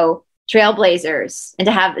also trailblazers, and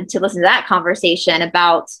to listen to that conversation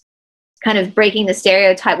about kind of breaking the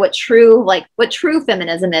stereotype, what true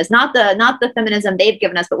feminism is, not the feminism they've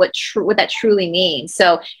given us, but what that truly means.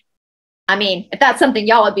 So, I mean, if that's something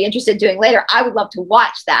y'all would be interested in doing later, I would love to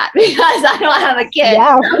watch that, because I don't have a kid.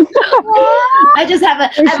 Yeah. I just have a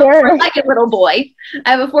four-legged little boy.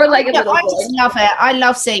 I have a four-legged little boy. I just love it. I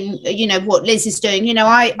love seeing, what Liz is doing.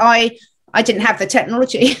 I didn't have the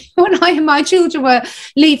technology when my children were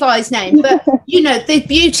Levi's name, but the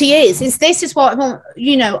beauty is this is what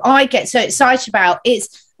I get so excited about.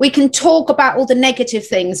 We can talk about all the negative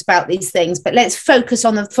things about these things, but let's focus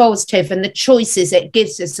on the positive and the choices it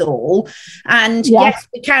gives us all. And yes,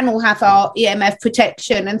 we can all have our EMF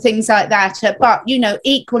protection and things like that, but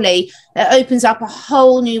equally it opens up a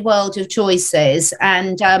whole new world of choices.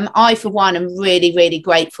 And I, for one, am really, really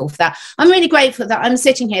grateful for that. I'm really grateful that I'm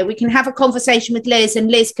sitting here. We can have a conversation with Liz, and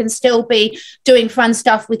Liz can still be doing fun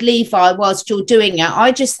stuff with Levi whilst you're doing it.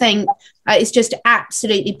 I just think it's just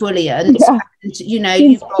absolutely brilliant. Yeah. And,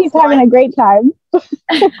 he's having a great time.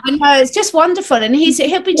 I know, it's just wonderful. And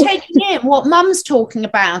he'll be taking in what mum's talking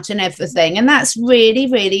about and everything. And that's really,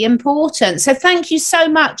 really important. So thank you so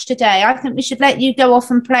much today. I think we should let you go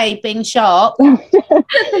off and play being sharp.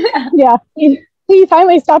 Yeah, he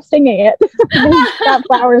finally stopped singing it. He's got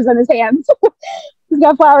flowers in his hands. He's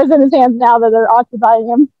got flowers in his hands now that are occupying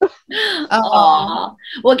him. Oh,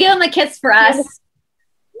 well, give him a kiss for us.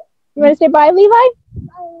 You want to say bye, Levi?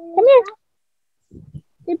 Come here.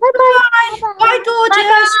 Say bye-bye. Bye,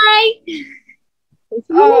 gorgeous.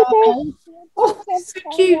 Bye-bye. Oh, so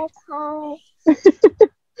cute.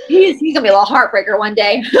 He's gonna be a little heartbreaker one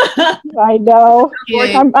day. I know.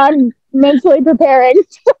 I'm mentally preparing.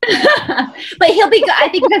 But he'll be good. I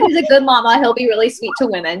think because he's a good mama, he'll be really sweet to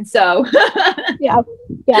women. So yeah.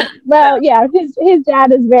 Well, yeah. His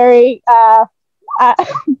dad is very.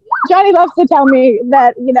 Johnny loves to tell me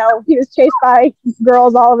that, he was chased by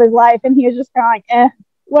girls all of his life, and he was just kind of like,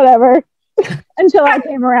 whatever, until I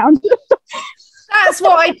came around. That's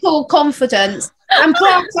what I call confidence. And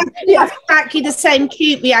plus, I have exactly the same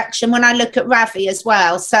cute reaction when I look at Ravi as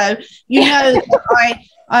well. So,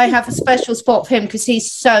 I have a special spot for him because he's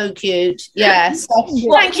so cute. Yeah. So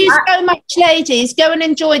thank you so much, ladies. Go and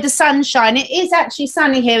enjoy the sunshine. It is actually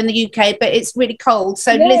sunny here in the UK, but it's really cold.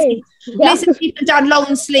 So Liz has even done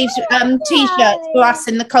long sleeves t-shirts for us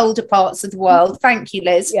in the colder parts of the world. Thank you,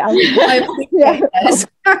 Liz. Yeah. Bye, guys.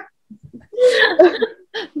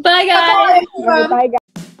 Bye, guys.